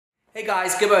Hey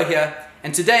guys, Gibbo here,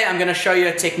 and today I'm going to show you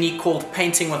a technique called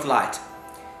painting with light.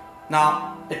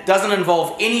 Now, it doesn't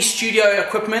involve any studio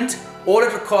equipment. All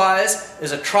it requires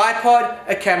is a tripod,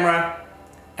 a camera,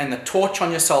 and the torch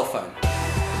on your cell phone.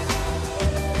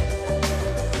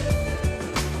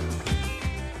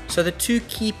 So the two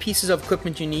key pieces of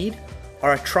equipment you need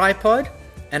are a tripod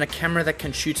and a camera that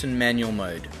can shoot in manual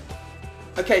mode.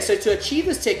 Okay, so to achieve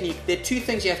this technique, there are two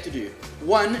things you have to do.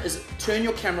 One is turn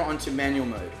your camera onto manual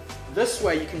mode. This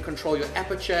way you can control your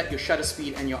aperture, your shutter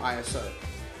speed, and your ISO.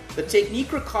 The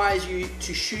technique requires you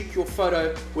to shoot your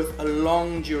photo with a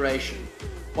long duration.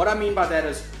 What I mean by that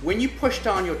is when you push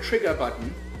down your trigger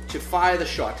button to fire the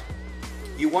shot,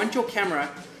 you want your camera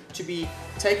to be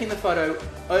taking the photo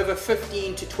over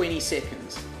 15 to 20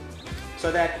 seconds so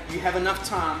that you have enough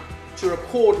time to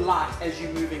record light as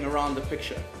you're moving around the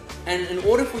picture. And in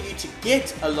order for you to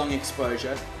get a long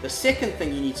exposure, the second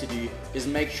thing you need to do is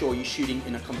make sure you're shooting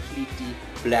in a completely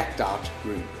blacked out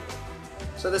room.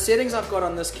 So the settings I've got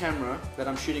on this camera that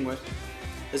I'm shooting with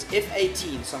is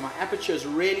f/18, so my aperture is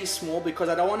really small because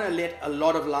I don't want to let a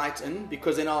lot of light in,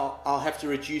 because then I'll have to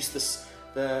reduce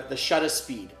the shutter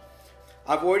speed.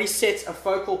 I've already set a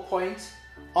focal point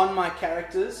on my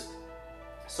characters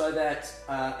so that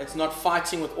it's not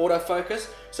fighting with autofocus.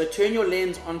 So turn your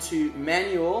lens onto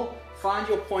manual, find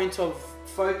your point of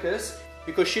focus,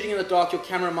 because shooting in the dark your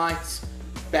camera might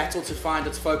battle to find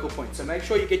its focal point. So make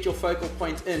sure you get your focal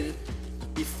point in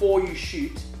before you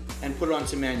shoot and put it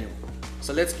onto manual.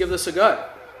 So let's give this a go.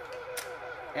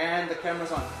 And the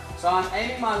camera's on. So I'm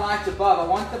aiming my light above. I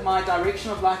want my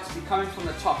direction of light to be coming from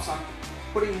the top. So I'm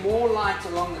putting more light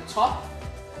along the top.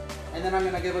 And then I'm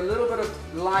going to give a little bit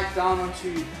of light down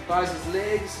onto Buz's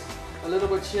legs, a little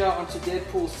bit here onto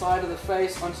Deadpool's side of the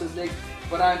face, onto his legs,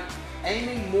 but I'm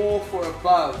aiming more for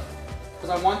above because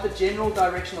I want the general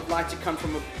direction of light to come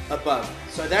from above.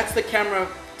 So that's the camera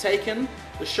taken,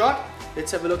 the shot.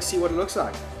 Let's have a look, see what it looks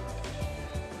like.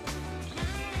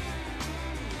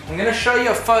 I'm going to show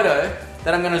you a photo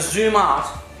that I'm going to zoom out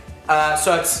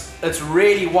so it's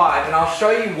really wide, and I'll show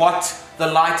you what the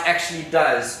light actually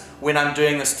does when I'm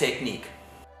doing this technique.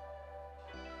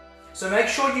 So make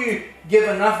sure you give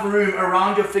enough room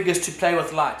around your figures to play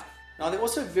with light. Now there are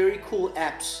also very cool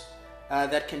apps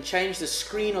that can change the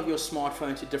screen of your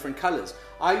smartphone to different colors.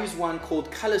 I use one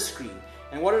called Color Screen,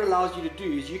 and what it allows you to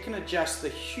do is you can adjust the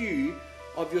hue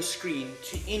of your screen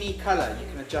to any color. You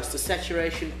can adjust the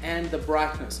saturation and the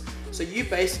brightness. So you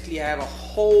basically have a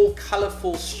whole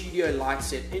colorful studio light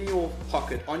set in your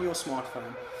pocket on your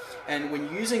smartphone. And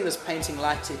when using this painting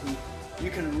light technique, you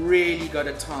can really go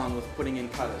to town with putting in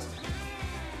colors.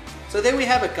 So there we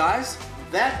have it, guys.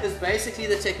 That is basically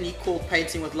the technique called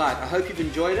painting with light. I hope you've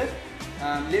enjoyed it.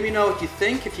 Let me know what you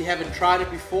think. If you haven't tried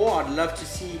it before, I'd love to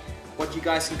see what you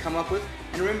guys can come up with.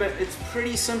 And remember, it's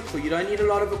pretty simple. You don't need a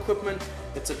lot of equipment.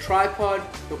 It's a tripod,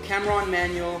 your camera on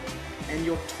manual, and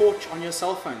your torch on your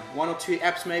cell phone. One or two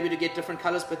apps maybe to get different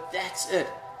colors, but that's it.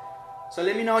 So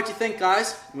let me know what you think,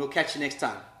 guys, and we'll catch you next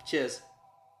time. Cheers.